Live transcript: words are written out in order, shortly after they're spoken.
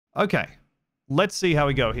Okay. Let's see how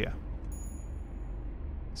we go here.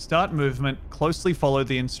 Start movement. Closely follow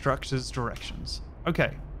the instructor's directions.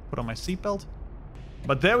 Okay. Put on my seatbelt.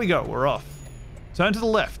 But there we go. We're off. Turn to the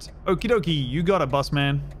left. Okie dokie. You got it, bus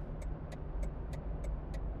man.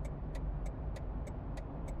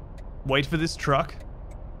 Wait for this truck.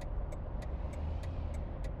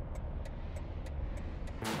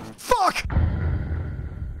 Fuck!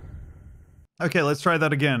 Okay, let's try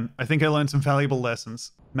that again. I think I learned some valuable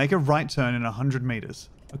lessons. Make a right turn in 100 meters.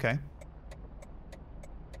 Okay.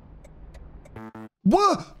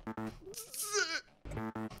 Whoa!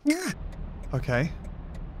 Okay.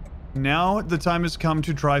 Now the time has come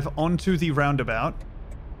to drive onto the roundabout.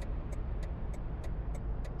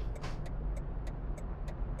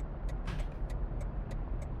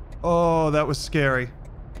 Oh, that was scary.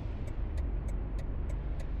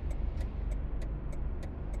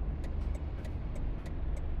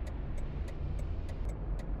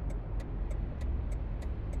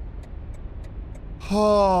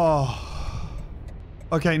 Oh.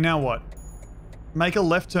 Okay, now what? Make a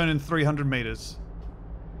left turn in 300 meters.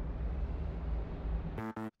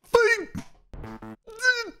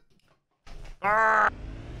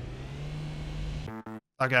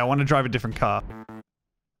 Okay, I want to drive a different car.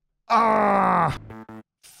 Ah!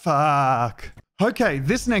 Fuck. Okay,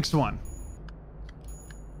 this next one.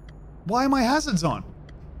 Why are my hazards on?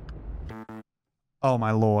 Oh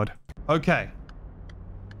my lord. Okay.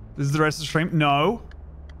 This is the rest of the stream? No.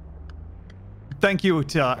 Thank you,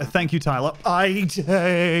 thank you, Tyler. Thank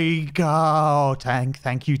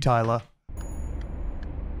you, Tyler.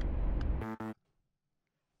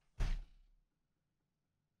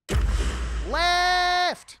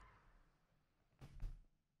 Left!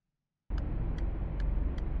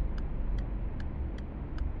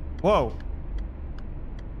 Whoa.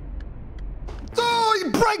 Oh, he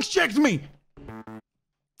brakes checked me!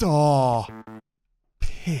 Oh.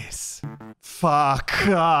 Piss. Fuck.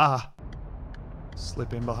 Ah.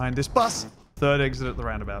 Slip in behind this bus. Third exit at the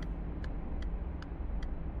roundabout.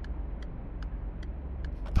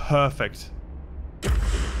 Perfect.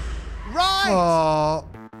 Right! Oh.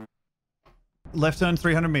 Left turn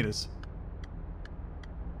 300 meters.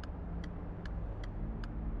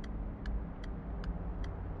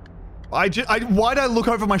 Why'd I look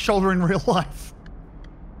over my shoulder in real life?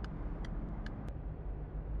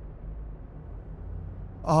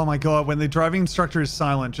 Oh my god, when the driving instructor is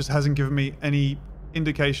silent, just hasn't given me any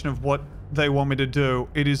indication of what they want me to do.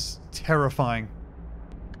 It is terrifying.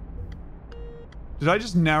 Did I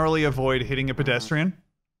just narrowly avoid hitting a pedestrian?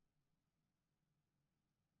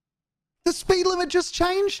 The speed limit just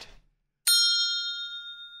changed?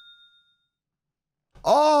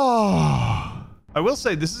 Oh! I will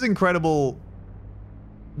say, this is incredible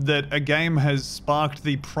that a game has sparked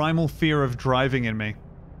the primal fear of driving in me.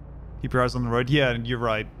 Keep your eyes on the road. Yeah, you're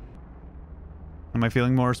right. Am I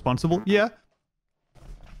feeling more responsible? Yeah.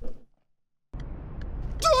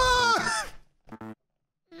 Ah!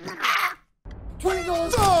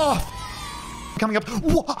 Oh! Coming up.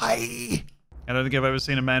 Why? I don't think I've ever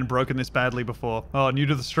seen a man broken this badly before. Oh, new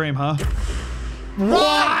to the stream, huh?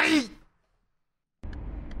 Why?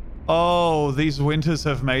 Oh, these winters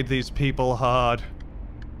have made these people hard.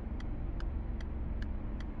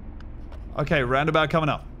 Okay, roundabout coming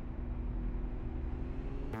up.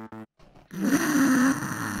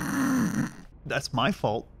 That's my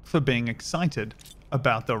fault for being excited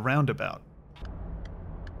about the roundabout.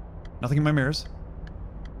 Nothing in my mirrors.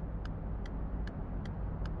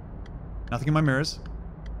 Nothing in my mirrors.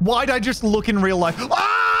 Why'd I just look in real life?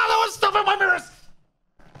 Ah, there was stuff in my mirrors!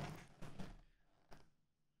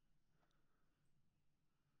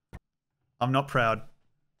 I'm not proud.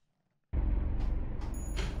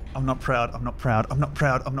 I'm not proud. I'm not proud. I'm not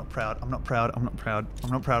proud. I'm not proud. I'm not proud. I'm not proud. I'm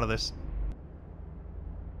not proud of this.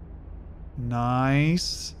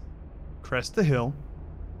 Nice. Crest the hill.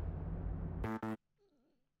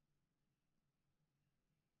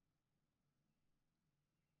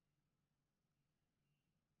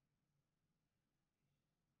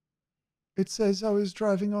 It says I was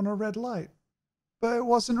driving on a red light, but it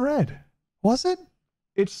wasn't red. Was it?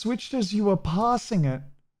 It switched as you were passing it.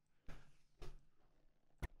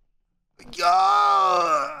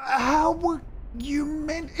 How were you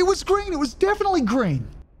meant? It was green. It was definitely green.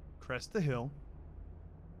 Crest the hill.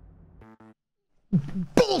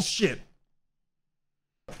 Bullshit.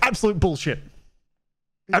 Absolute bullshit.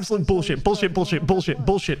 Absolute bullshit. Bullshit. Bullshit. Bullshit.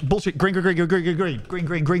 Bullshit. Bullshit. Green. Green. Green. Green. Green.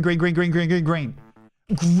 Green. Green. Green. Green. Green. Green. Green. Green. Green.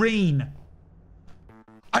 Green. Green.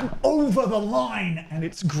 I'm over the line, and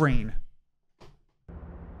it's green.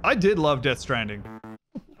 I did love Death Stranding.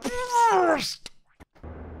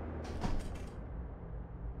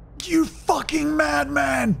 You fucking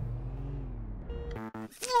madman!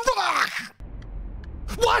 Fuck!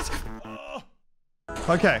 What?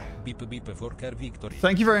 Okay. Beep beep for car victory.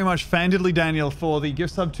 Thank you very much, Fandidly Daniel, for the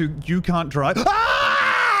gift sub to You Can't Drive.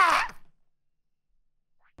 Ah!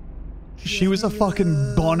 She was a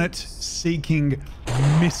fucking bonnet-seeking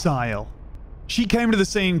missile. She came to the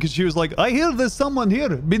scene because she was like, I hear there's someone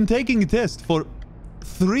here, been taking a test for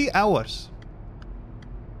 3 hours.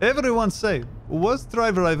 Everyone say, worst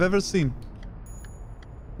driver I've ever seen.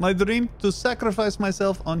 My dream to sacrifice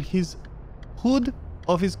myself on his hood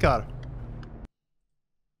of his car.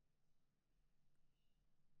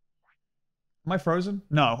 Am I frozen?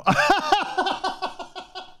 No.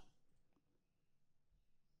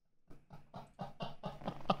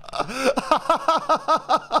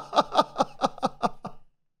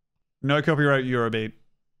 No copyright Eurobeat.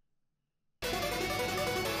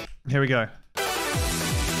 Here we go.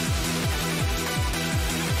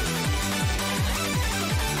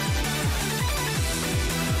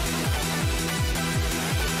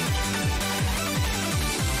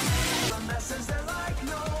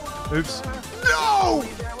 Oops. No!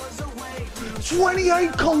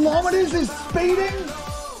 28 kilometers is speeding?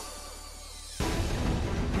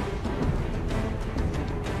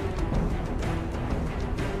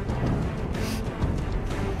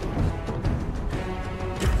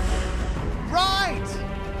 Right!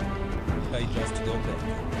 I just go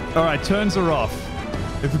back. Alright, turns are off.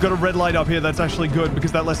 If we've got a red light up here, that's actually good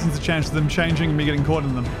because that lessens the chance of them changing and me getting caught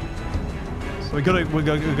in them. So we gotta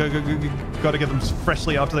get them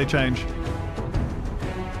freshly after they change.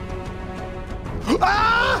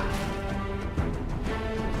 Ah!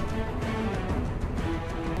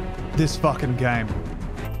 This fucking game.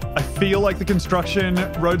 I feel like the construction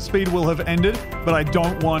road speed will have ended, but I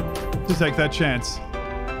don't want to take that chance.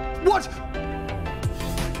 What?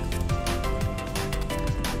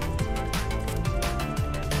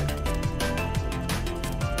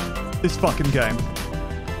 This fucking game.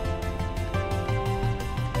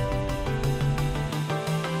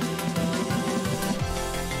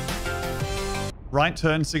 Right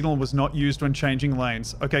turn signal was not used when changing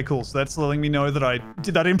lanes. Okay, cool. So that's letting me know that I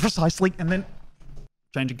did that imprecisely and then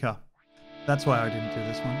changing car. That's why I didn't do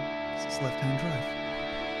this one. This is left-hand drive.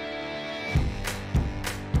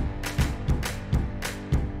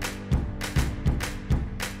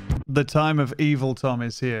 The time of evil, Tom,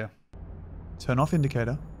 is here. Turn off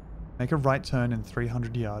indicator. Make a right turn in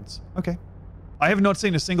 300 yards. Okay. I have not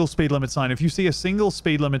seen a single speed limit sign. If you see a single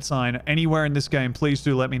speed limit sign anywhere in this game, please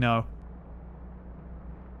do let me know.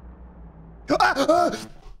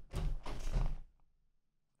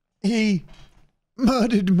 He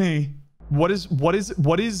murdered me. What is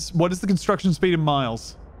the construction speed in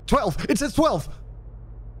miles? 12. It says 12.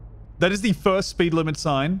 That is the first speed limit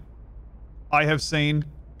sign I have seen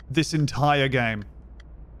this entire game.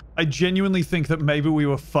 I genuinely think that maybe we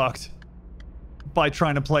were fucked by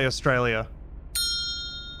trying to play Australia.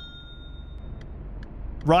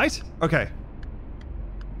 Right? Okay.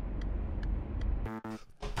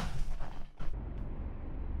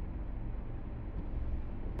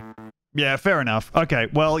 Yeah, fair enough. Okay,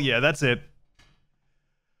 well, yeah, that's it.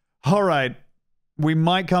 All right. We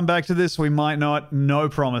might come back to this, we might not. No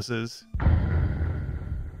promises.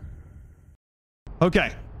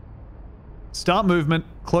 Okay. Start movement.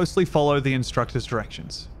 Closely follow the instructor's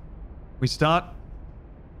directions. We start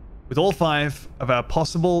with all 5 of our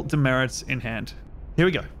possible demerits in hand. Here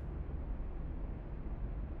we go.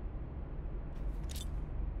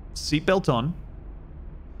 Seatbelt on.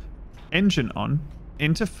 Engine on.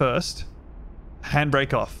 Into first.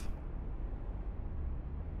 Handbrake off.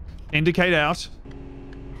 Indicate out.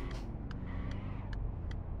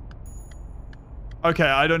 Okay,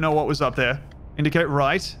 I don't know what was up there. Indicate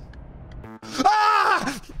right.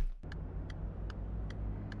 Ah!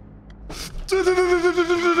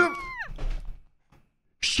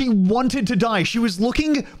 She wanted to die. She was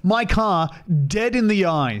looking my car dead in the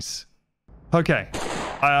eyes. Okay.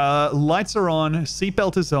 Lights are on,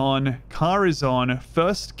 seatbelt is on, car is on,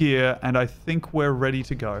 first gear, and I think we're ready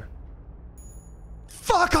to go.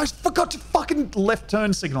 Fuck, I forgot to fucking left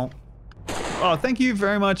turn signal. Oh, thank you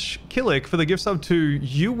very much, Killick, for the gift sub to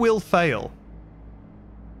You Will Fail.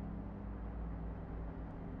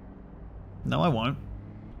 No, I won't.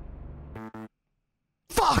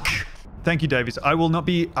 Fuck! Thank you, Davies. I will not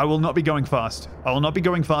be going fast. I will not be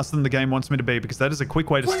going faster than the game wants me to be, because that is a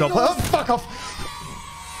quick way to stop. Oh, fuck off!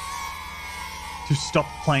 To stop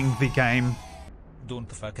playing the game.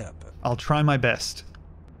 Don't fuck up. I'll try my best.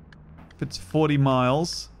 If it's 40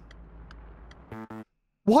 miles.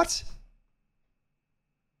 What?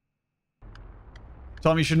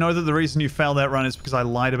 Tom, you should know that the reason you failed that run is because I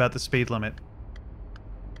lied about the speed limit.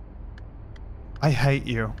 I hate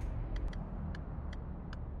you.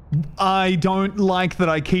 I don't like that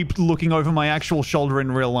I keep looking over my actual shoulder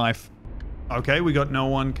in real life. Okay, we got no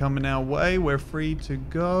one coming our way. We're free to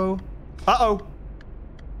go. Uh-oh.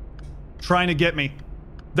 Trying to get me.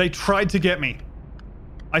 They tried to get me.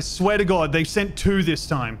 I swear to God, they sent 2 this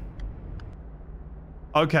time.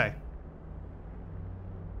 Okay.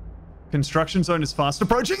 Construction zone is fast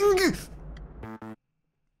approaching.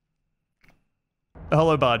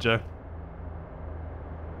 Hello, Barjo.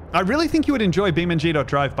 I really think you would enjoy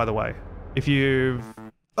BeamNG.drive, by the way. If you...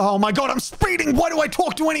 Oh my God, I'm speeding! Why do I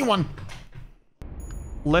talk to anyone?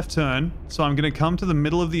 Left turn. So I'm going to come to the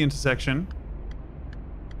middle of the intersection.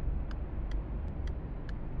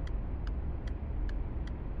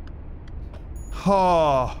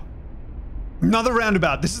 Oh. Another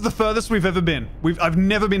roundabout. This is the furthest we've ever been. I've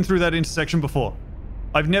never been through that intersection before.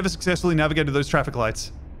 I've never successfully navigated those traffic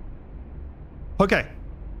lights. Okay.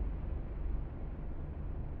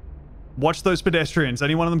 Watch those pedestrians.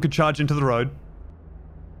 Any one of them could charge into the road.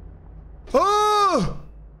 Oh!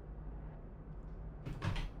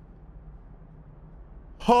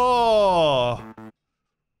 Oh!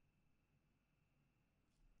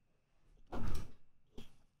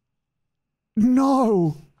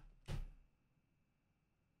 No!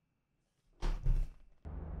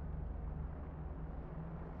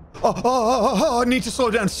 Oh, I need to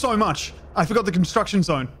slow down so much. I forgot the construction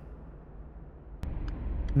zone.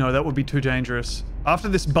 No, that would be too dangerous. After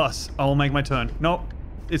this bus, I will make my turn. Nope.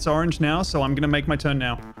 It's orange now, so I'm gonna make my turn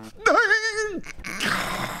now.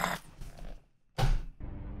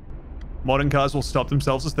 Modern cars will stop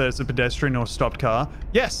themselves if there's a pedestrian or stopped car.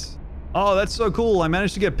 Yes! Oh, that's so cool. I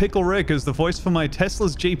managed to get Pickle Rick as the voice for my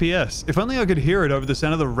Tesla's GPS. If only I could hear it over the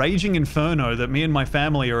sound of the raging inferno that me and my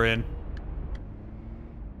family are in.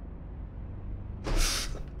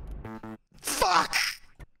 Fuck!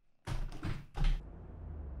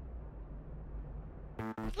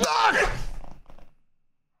 Ah!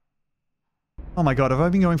 Oh my God, have I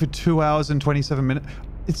been going for 2 hours and 27 minutes?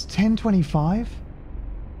 It's 10:25?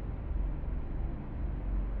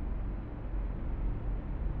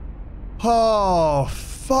 Oh,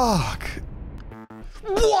 fuck.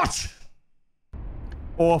 What?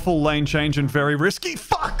 Awful lane change and very risky.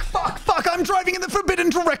 Fuck, fuck, fuck. I'm driving in the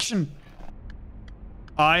forbidden direction.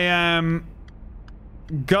 I am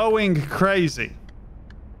going crazy.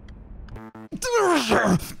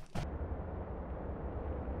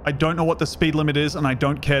 I don't know what the speed limit is, and I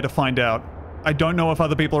don't care to find out. I don't know if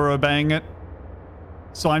other people are obeying it.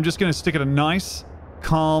 So I'm just going to stick at a nice,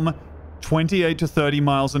 calm 28 to 30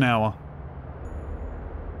 miles an hour.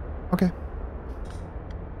 Okay.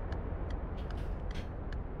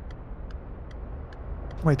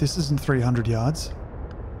 Wait, this isn't 300 yards.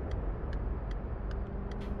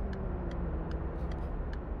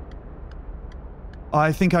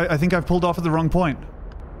 I think I've pulled off at the wrong point.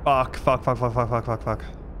 Fuck, fuck, fuck, fuck, fuck, fuck, fuck, fuck.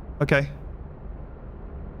 Okay.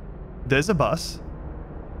 There's a bus.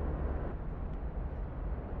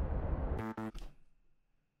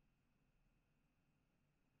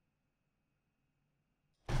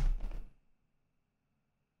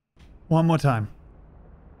 One more time.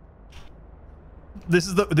 This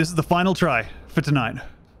is the final try for tonight.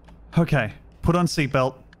 Okay. Put on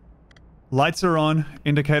seatbelt. Lights are on.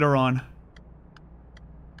 Indicator on.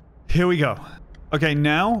 Here we go. Okay,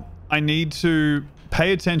 now I need to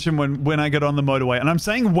pay attention when I get on the motorway. And I'm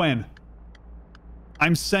saying when.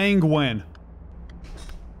 I'm saying when.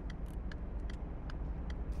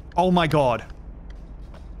 Oh my God.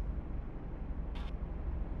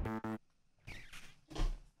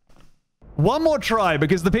 One more try,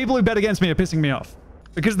 because the people who bet against me are pissing me off.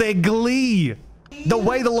 Because their glee. The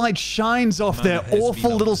way the light shines off their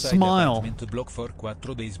awful little smile. Block for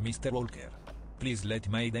 4 days, Mr. Walker. Please let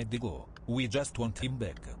my dad go. We just want him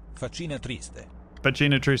back. Faccina triste.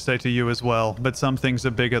 Faccina triste to you as well, but some things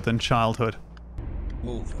are bigger than childhood.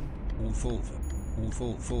 Over.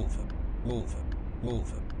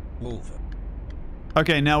 Over.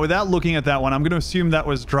 Okay, now without looking at that one, I'm going to assume that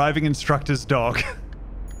was driving instructor's dog.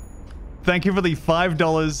 Thank you for the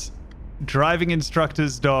 $5 driving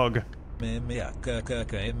instructor's dog. Let me out.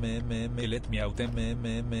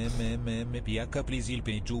 Please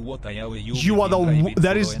what I owe you. You are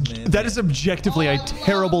that is objectively a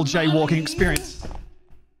terrible jaywalking experience.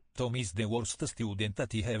 Tom is the worst student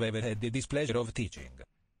that I have ever had the displeasure of teaching.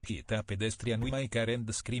 Hit a pedestrian with my car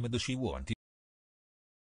and screamed she wanted.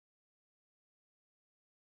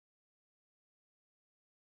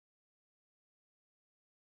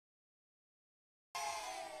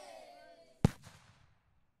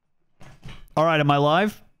 All right, am I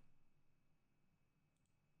live?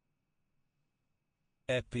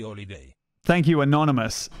 Happy holiday. Thank you,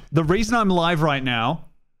 Anonymous. The reason I'm live right now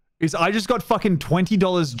is I just got fucking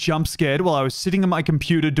 $20 jump scared while I was sitting at my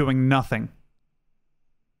computer doing nothing.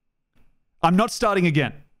 I'm not starting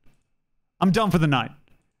again. I'm done for the night.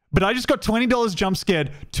 But I just got $20 jump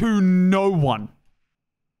scared to no one.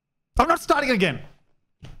 I'm not starting again.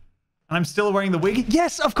 And I'm still wearing the wig?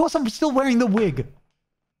 Yes, of course I'm still wearing the wig.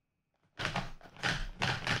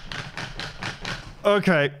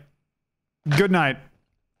 Okay. Good night.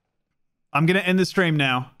 I'm gonna end the stream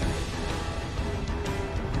now.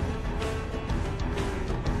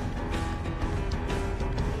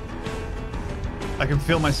 I can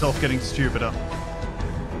feel myself getting stupider.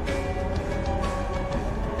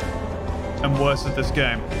 And worse at this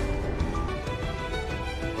game.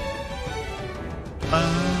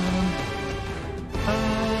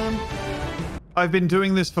 I've been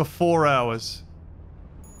doing this for 4 hours.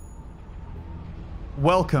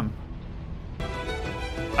 Welcome.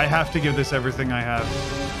 I have to give this everything I have.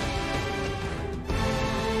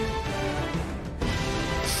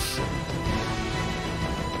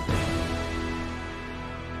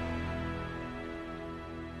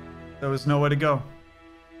 There was nowhere to go.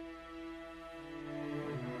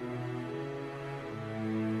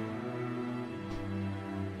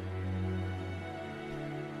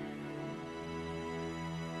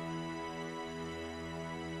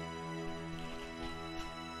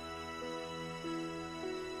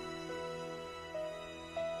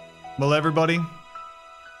 Well, everybody,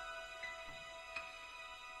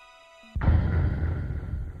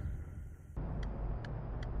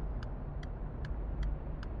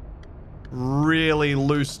 really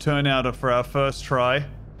loose turnout for our first try.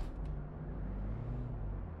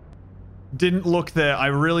 Didn't look there. I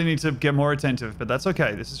really need to get more attentive, but that's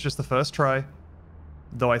okay. This is just the first try,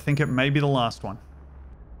 though I think it may be the last one.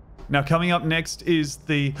 Now, coming up next is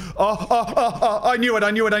the... I knew it, I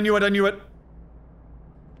knew it, I knew it, I knew it.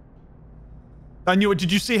 I knew it.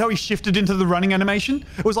 Did you see how he shifted into the running animation?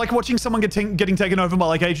 It was like watching someone getting taken over by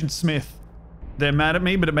like Agent Smith. They're mad at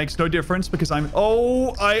me, but it makes no difference because I'm...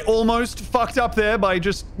 Oh, I almost fucked up there by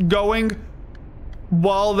just going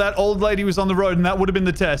while that old lady was on the road, and that would have been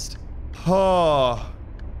the test. Oh.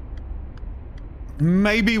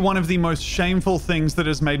 Maybe one of the most shameful things that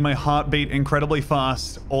has made my heart beat incredibly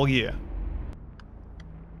fast all year.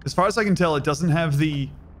 As far as I can tell, it doesn't have the...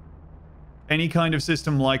 any kind of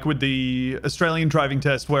system like with the Australian driving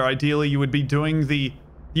test where ideally you would be doing the...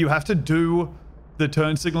 You have to do the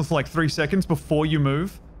turn signal for like 3 seconds before you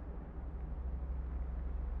move.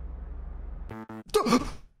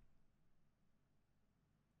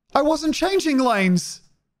 I wasn't changing lanes!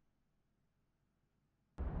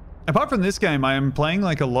 Apart from this game, I am playing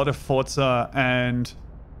like a lot of Forza and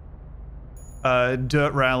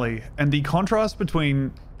Dirt Rally, and the contrast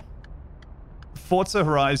between Forza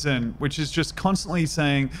Horizon, which is just constantly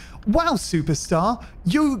saying, wow, superstar,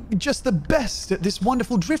 you're just the best at this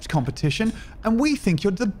wonderful drift competition, and we think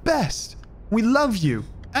you're the best. We love you.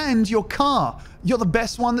 And your car. You're the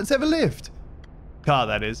best one that's ever lived. Car,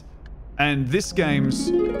 that is. And this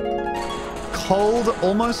game's cold,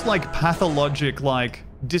 almost like pathologic, like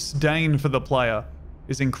disdain for the player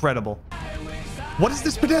is incredible. What is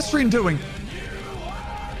this pedestrian doing?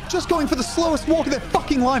 Just going for the slowest walk of their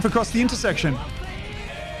fucking life across the intersection.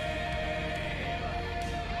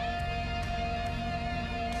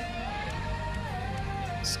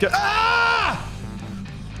 Ah!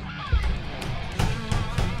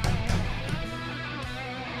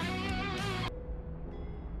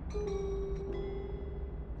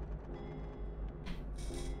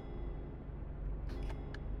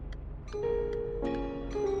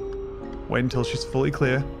 Wait until she's fully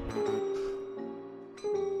clear.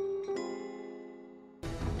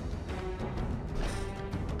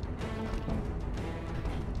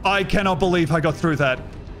 I cannot believe I got through that.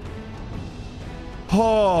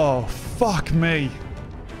 Oh, fuck me.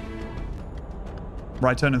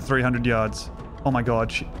 Right turn in 300 yards. Oh my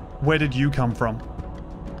god. Where did you come from?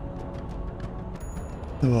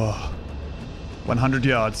 Oh. 100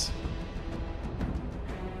 yards.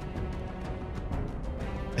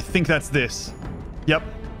 I think that's this. Yep.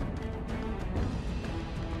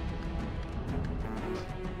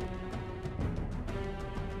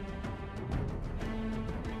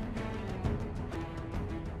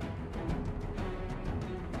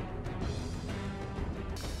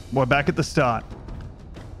 We're back at the start.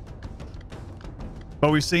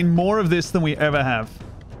 But we've seen more of this than we ever have.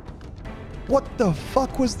 What the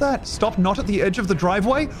fuck was that? Stop not at the edge of the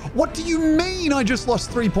driveway? What do you mean I just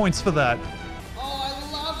lost 3 points for that? Oh,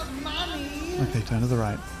 I love money. Okay, turn to the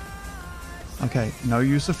right. Okay, no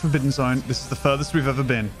use of Forbidden Zone. This is the furthest we've ever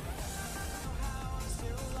been.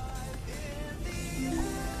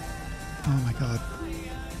 Oh my god.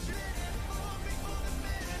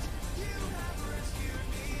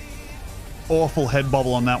 Awful head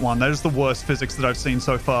bobble on that one. That is the worst physics that I've seen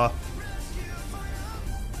so far.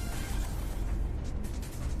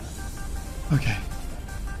 Okay.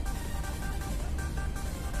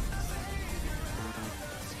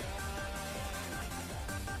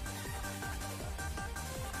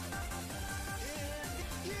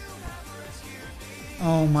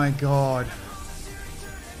 Oh my god.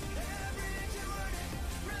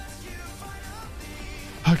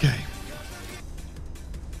 Okay.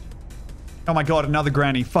 Oh my god, another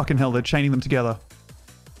granny. Fucking hell, they're chaining them together.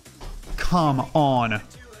 Come on.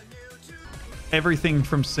 Everything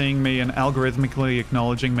from seeing me and algorithmically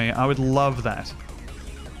acknowledging me. I would love that.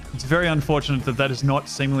 It's very unfortunate that that is not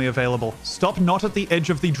seemingly available. Stop not at the edge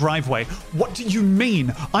of the driveway. What do you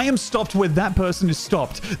mean? I am stopped where that person is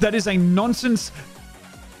stopped. That is a nonsense.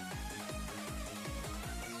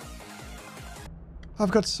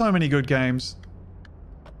 I've got so many good games.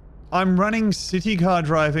 I'm running City Car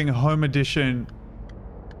Driving Home Edition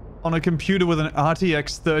on a computer with an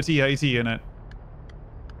RTX 3080 in it.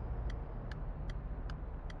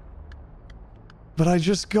 But I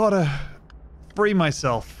just gotta free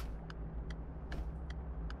myself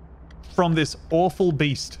from this awful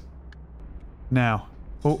beast. Now.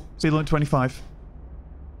 Oh, speed limit 25.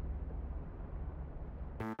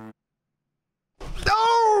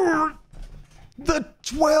 No! The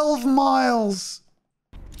 12 miles!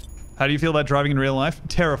 How do you feel about driving in real life?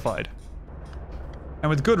 Terrified. And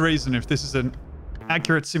with good reason if this is an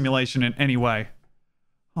accurate simulation in any way.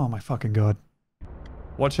 Oh my fucking god.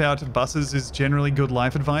 Watch out, buses is generally good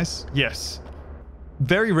life advice? Yes.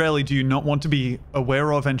 Very rarely do you not want to be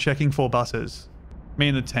aware of and checking for buses. Me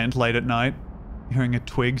in the tent late at night, hearing a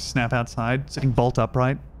twig snap outside, sitting bolt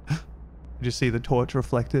upright. You just see the torch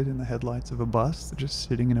reflected in the headlights of a bus. They're just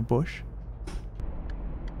sitting in a bush.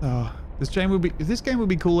 Oh, this game would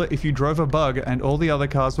be cooler if you drove a bug and all the other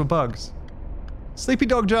cars were bugs. Sleepy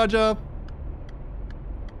Dog Jar Jar.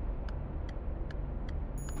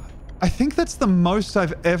 I think that's the most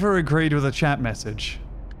I've ever agreed with a chat message.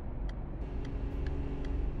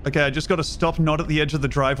 Okay, I just got to stop not at the edge of the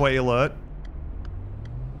driveway alert.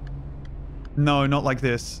 No, not like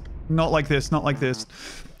this. Not like this, not like this.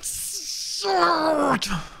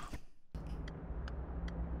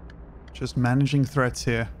 Just managing threats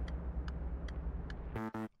here.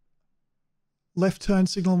 Left turn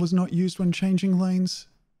signal was not used when changing lanes.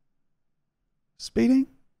 Speeding?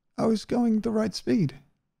 I was going the right speed.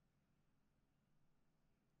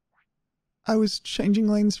 I was changing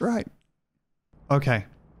lanes right. Okay.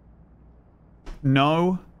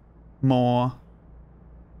 No more.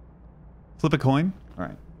 Flip a coin?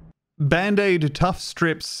 Alright. Band-Aid tough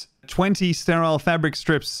strips, 20 sterile fabric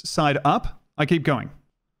strips side up. I keep going.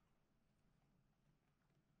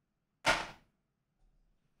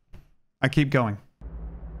 I keep going.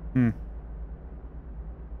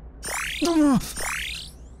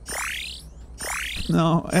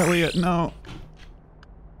 No, Elliot, no.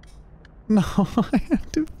 No, I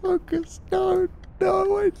have to focus. No,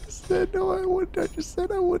 no, I just said no, I wouldn't. I just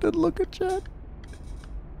said I wouldn't look at chat.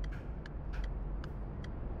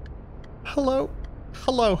 Hello?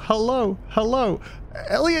 Hello, hello, hello.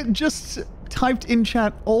 Elliot just typed in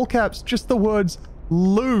chat, all caps, just the words,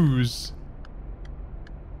 lose.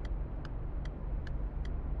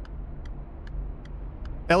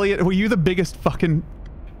 Elliot, were you the biggest fucking...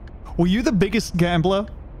 Were you the biggest gambler?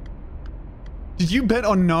 Did you bet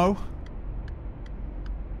on no?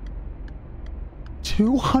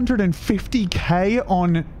 250k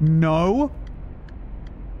on no?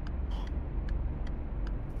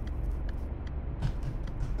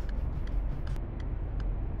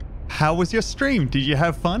 How was your stream? Did you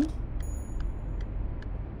have fun?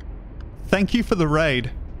 Thank you for the raid.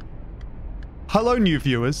 Hello, new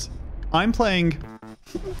viewers. I'm playing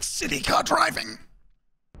City Car Driving.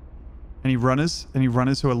 Any runners? Any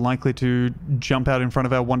runners who are likely to jump out in front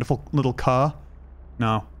of our wonderful little car?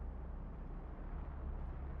 No.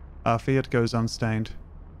 Our Fiat goes unstained.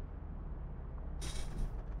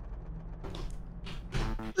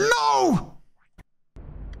 No!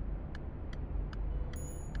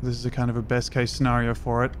 This is a kind of a best case scenario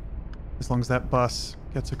for it. As long as that bus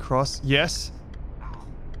gets across. Yes.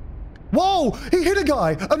 Whoa! He hit a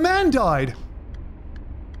guy! A man died!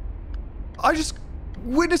 I just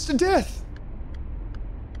witnessed a death.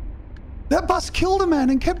 That bus killed a man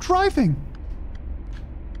and kept driving.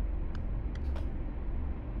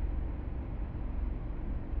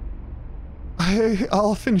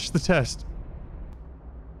 I'll finish the test.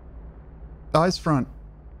 Eyes front.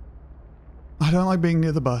 I don't like being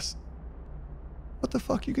near the bus. What the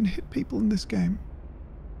fuck? You can hit people in this game.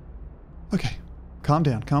 Okay. Calm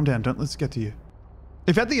down, calm down. Don't let this get to you.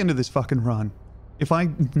 If at the end of this fucking run, if I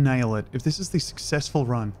nail it, if this is the successful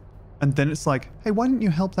run, and then it's like, hey, why didn't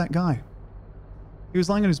you help that guy? He was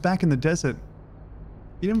lying on his back in the desert.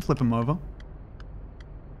 You didn't flip him over.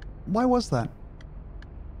 Why was that?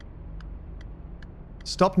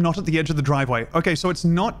 Stop not at the edge of the driveway. Okay, so it's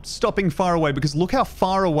not stopping far away because look how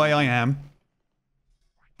far away I am.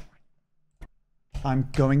 I'm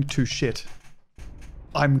going to shit.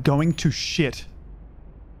 I'm going to shit.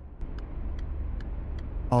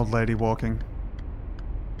 Old lady walking.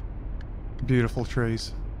 Beautiful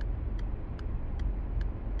trees.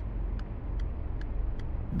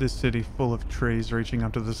 This city full of trees reaching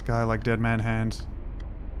up to the sky like dead man hands.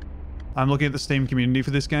 I'm looking at the Steam community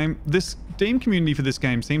for this game. This Steam community for this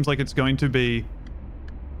game seems like it's going to be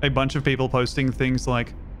a bunch of people posting things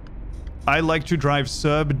like, I like to drive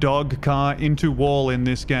Serb dog car into wall in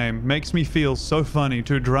this game. Makes me feel so funny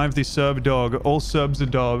to drive the Serb dog. All Serbs are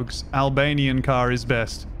dogs. Albanian car is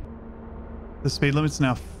best. The speed limit's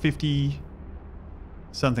now 50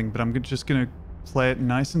 something, but I'm just gonna play it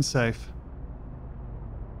nice and safe.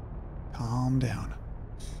 Calm down.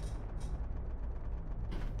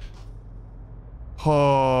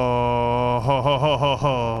 Ho, ho, ho, ho, ho,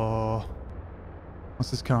 ho.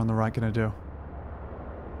 What's this car on the right gonna do?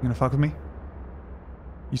 You gonna fuck with me?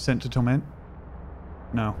 You sent to torment?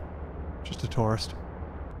 No. Just a tourist.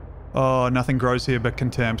 Oh, nothing grows here but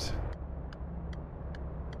contempt.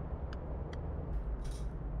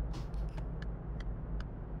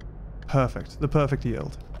 Perfect. The perfect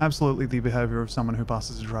yield. Absolutely the behavior of someone who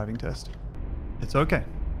passes a driving test. It's okay.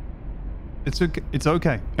 It's okay. It's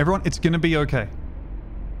okay. Everyone, it's gonna be okay.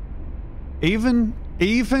 Even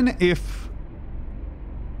if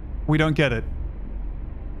we don't get it,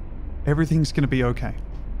 everything's gonna be okay.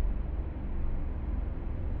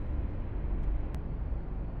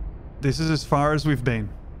 This is as far as we've been.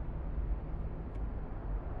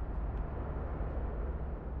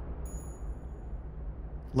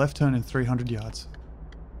 Left turn in 300 yards.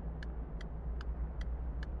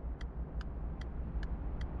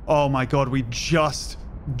 Oh my god, we just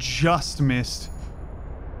missed.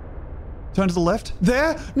 Turn to the left.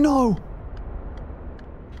 There? No!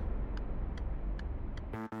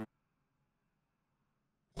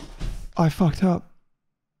 I fucked up.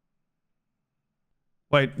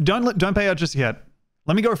 Wait, don't pay out just yet.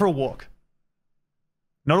 Let me go for a walk.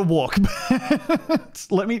 Not a walk.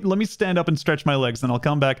 let me stand up and stretch my legs, then I'll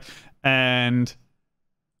come back and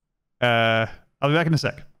I'll be back in a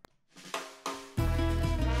sec.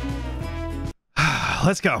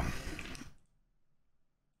 Let's go.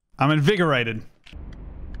 I'm invigorated.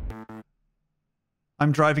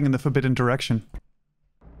 I'm driving in the forbidden direction.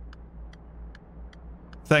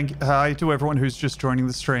 Hi to everyone who's just joining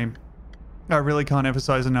the stream. I really can't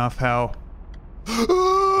emphasize enough how...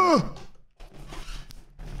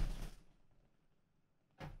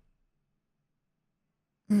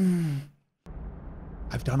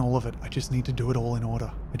 I've done all of it. I just need to do it all in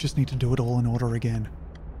order. I just need to do it all in order again.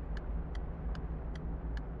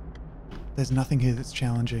 There's nothing here that's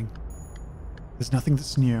challenging. There's nothing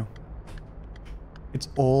that's new. It's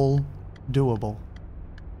all doable.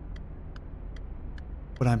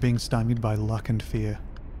 But I'm being stymied by luck and fear.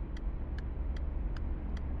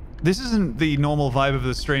 This isn't the normal vibe of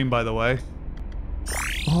the stream, by the way.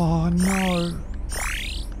 Oh, no.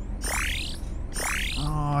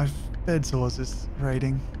 Oh, bed sores is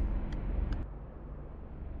rating.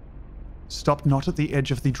 Stop not at the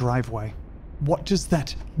edge of the driveway. What does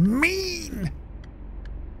that mean?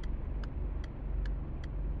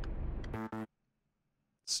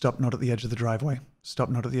 Stop not at the edge of the driveway. Stop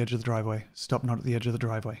not at the edge of the driveway. Stop not at the edge of the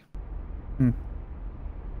driveway.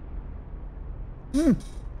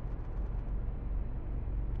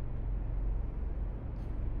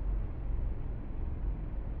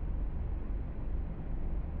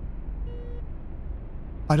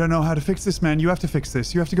 I don't know how to fix this, man. You have to fix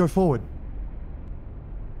this. You have to go forward.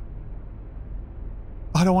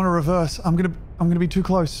 I don't want to reverse. I'm gonna be too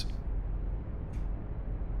close.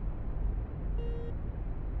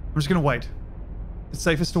 I'm just gonna wait. It's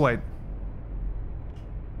safest to wait.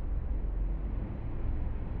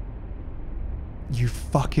 You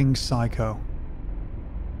fucking psycho.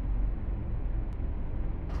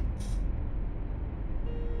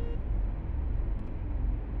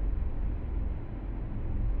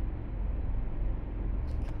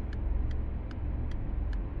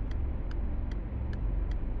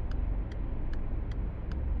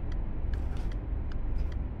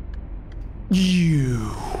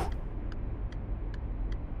 You.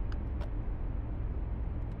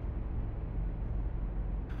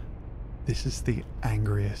 This is the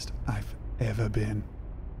angriest I've ever been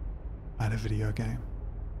at a video game.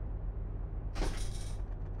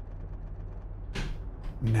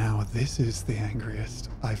 Now this is the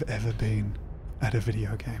angriest I've ever been at a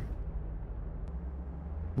video game.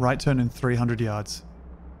 Right turn in 300 yards.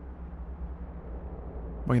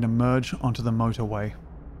 We're going to merge onto the motorway.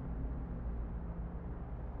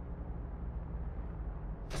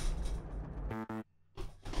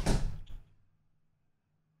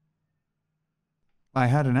 I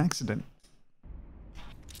had an accident.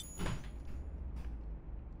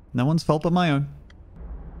 No one's fault but my own.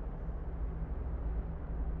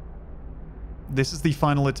 This is the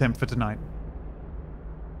final attempt for tonight.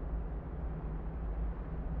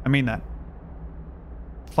 I mean that.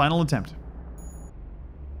 Final attempt.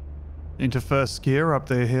 Into first gear up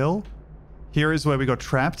the hill. Here is where we got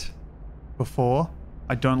trapped before.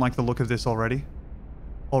 I don't like the look of this already.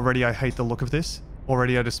 Already I hate the look of this.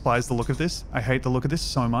 Already I despise the look of this. I hate the look of this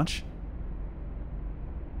so much.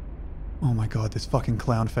 Oh my god, this fucking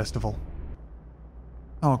clown festival.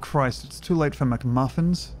 Oh Christ, it's too late for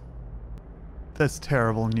McMuffins. That's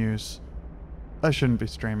terrible news. I shouldn't be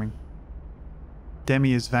streaming.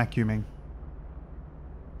 Demi is vacuuming.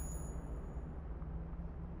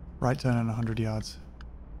 Right turn at 100 yards.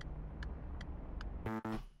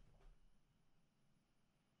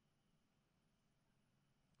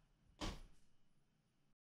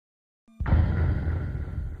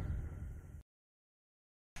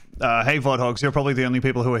 Hey Vodhogs, you're probably the only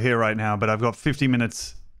people who are here right now, but I've got 50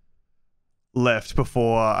 minutes left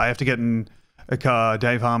before I have to get in a car.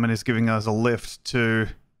 Dave Harmon is giving us a lift to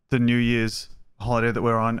the New Year's holiday that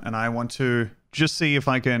we're on, and I want to just see if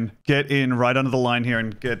I can get in right under the line here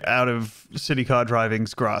and get out of city car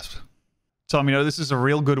driving's grasp. Tom, you know, this is a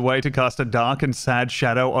real good way to cast a dark and sad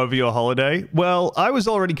shadow over your holiday. Well, I was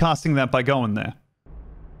already casting that by going there.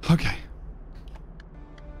 Okay.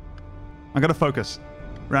 I gotta focus.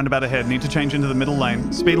 Roundabout ahead. Need to change into the middle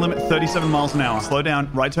lane. Speed limit 37 miles an hour. Slow down.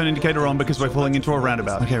 Right turn indicator on because we're pulling into a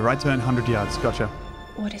roundabout. Okay, right turn 100 yards. Gotcha.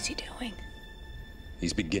 What is he doing?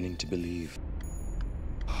 He's beginning to believe.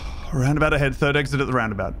 Roundabout ahead. Third exit at the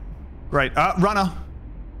roundabout. Great. Runner.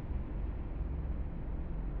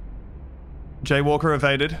 Jaywalker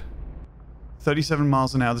evaded. 37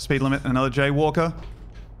 miles an hour. The speed limit. Another jaywalker.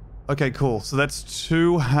 Okay, cool. So that's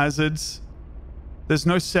 2 hazards. There's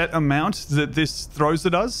no set amount that this throws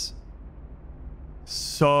at us.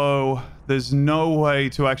 So there's no way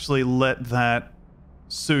to actually let that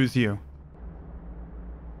soothe you.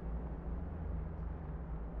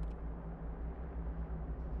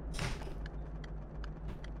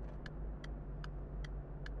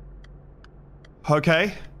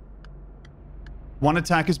 Okay. 1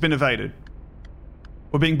 attack has been evaded.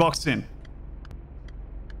 We're being boxed in.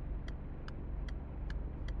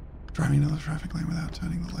 Driving into the traffic lane without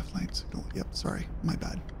turning the left lane signal. Yep, sorry. My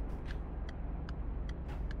bad.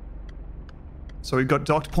 So we've got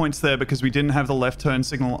docked points there because we didn't have the left turn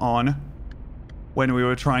signal on when we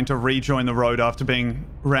were trying to rejoin the road after being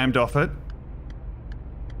rammed off it.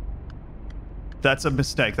 That's a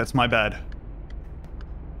mistake. That's my bad.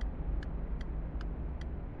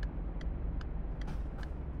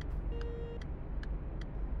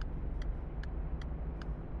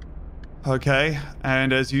 Okay,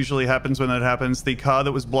 and as usually happens when that happens, the car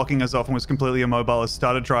that was blocking us off and was completely immobile has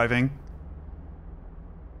started driving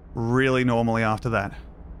really normally after that.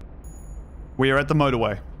 We are at the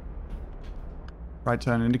motorway. Right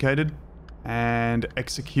turn indicated and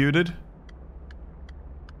executed.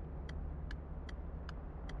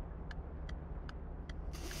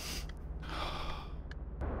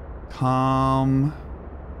 Calm,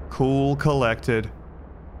 cool, collected.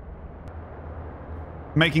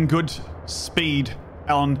 Making good speed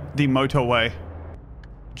on the motorway.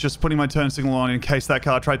 Just putting my turn signal on in case that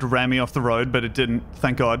car tried to ram me off the road, but it didn't,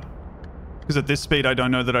 thank God. Because at this speed, I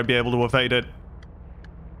don't know that I'd be able to evade it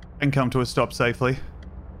and come to a stop safely.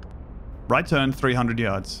 Right turn, 300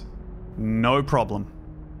 yards. No problem.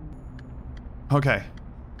 Okay.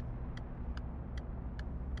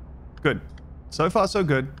 Good. So far, so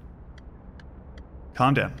good.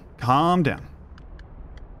 Calm down. Calm down.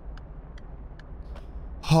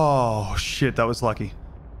 Oh, shit, that was lucky.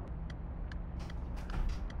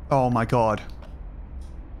 Oh my god.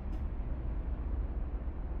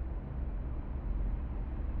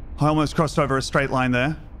 I almost crossed over a straight line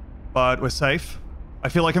there, but we're safe. I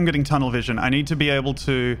feel like I'm getting tunnel vision. I need to be able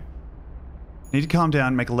to... Need to calm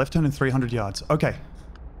down, make a left turn in 300 yards. Okay.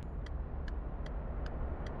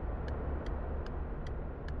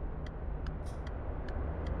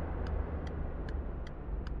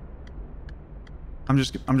 I'm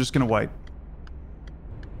just gonna wait.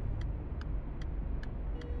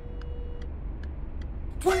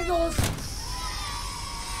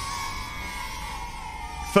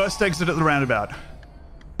 last exit at the roundabout.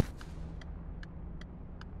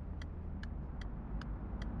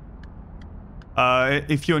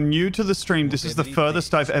 If you're new to the stream, this is the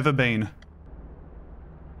furthest I've ever been.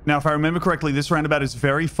 Now, if I remember correctly, this roundabout is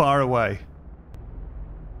very far away.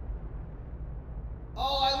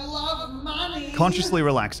 Oh, I love money. Consciously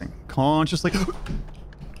relaxing. Consciously...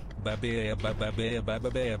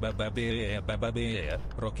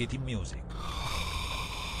 Rocket music.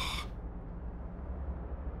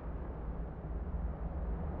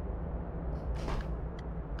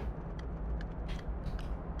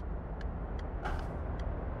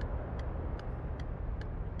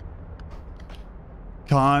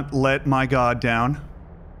 Can't let my guard down.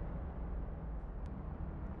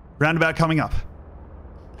 Roundabout coming up.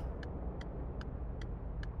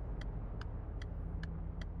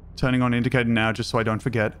 Turning on indicator now just so I don't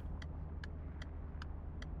forget.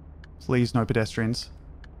 Please, no pedestrians.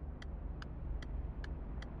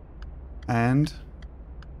 And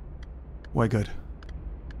we're good.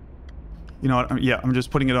 You know what? Yeah, I'm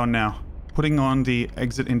just putting it on now. Putting on the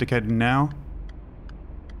exit indicator now.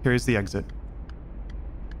 Here is the exit.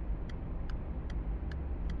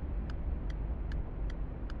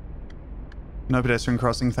 No pedestrian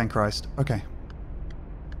crossing, thank Christ. Okay.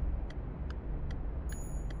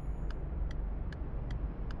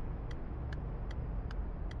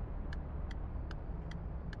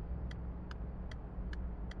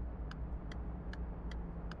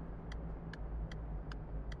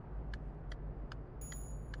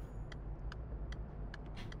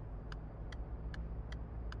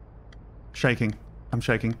 Shaking. I'm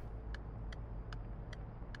shaking.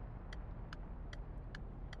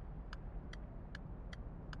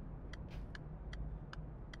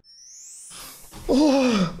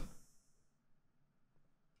 Oh.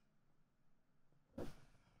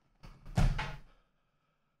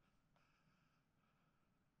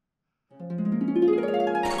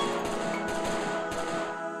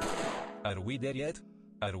 Are we there yet?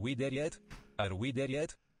 Are we there yet? Are we there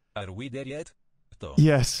yet? Are we there yet? Tom,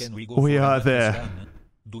 Yes, can we are there. scan?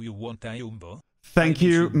 Do you want a jumbo? Thank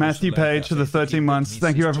you, Matthew Page, for the 13 months.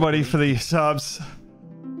 Thank you, everybody, for the subs.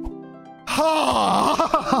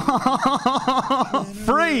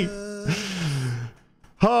 Free!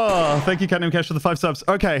 Thank you, Catnam Cash, for the 5 subs.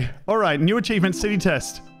 Okay, alright, new achievement, city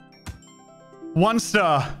test. 1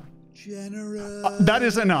 star. That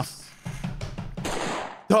is enough.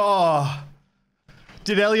 Oh.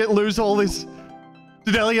 Did Elliot lose all this?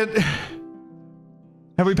 Did Elliot...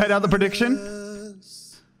 Have we paid out the prediction?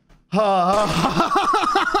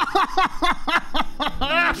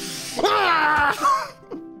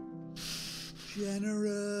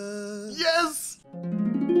 Generous. Yes!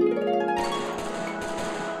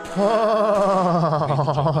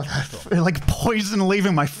 Oh, like poison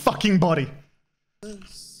leaving my fucking body.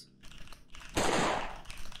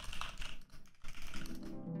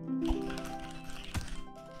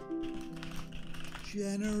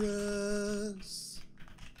 Generous.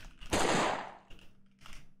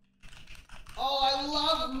 Oh, I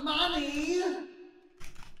love money.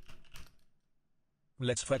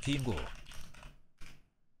 Let's fucking go.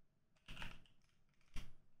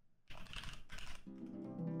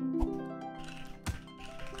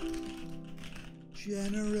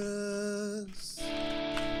 Generous.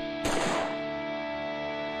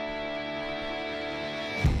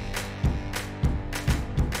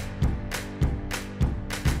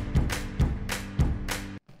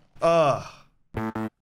 Ugh.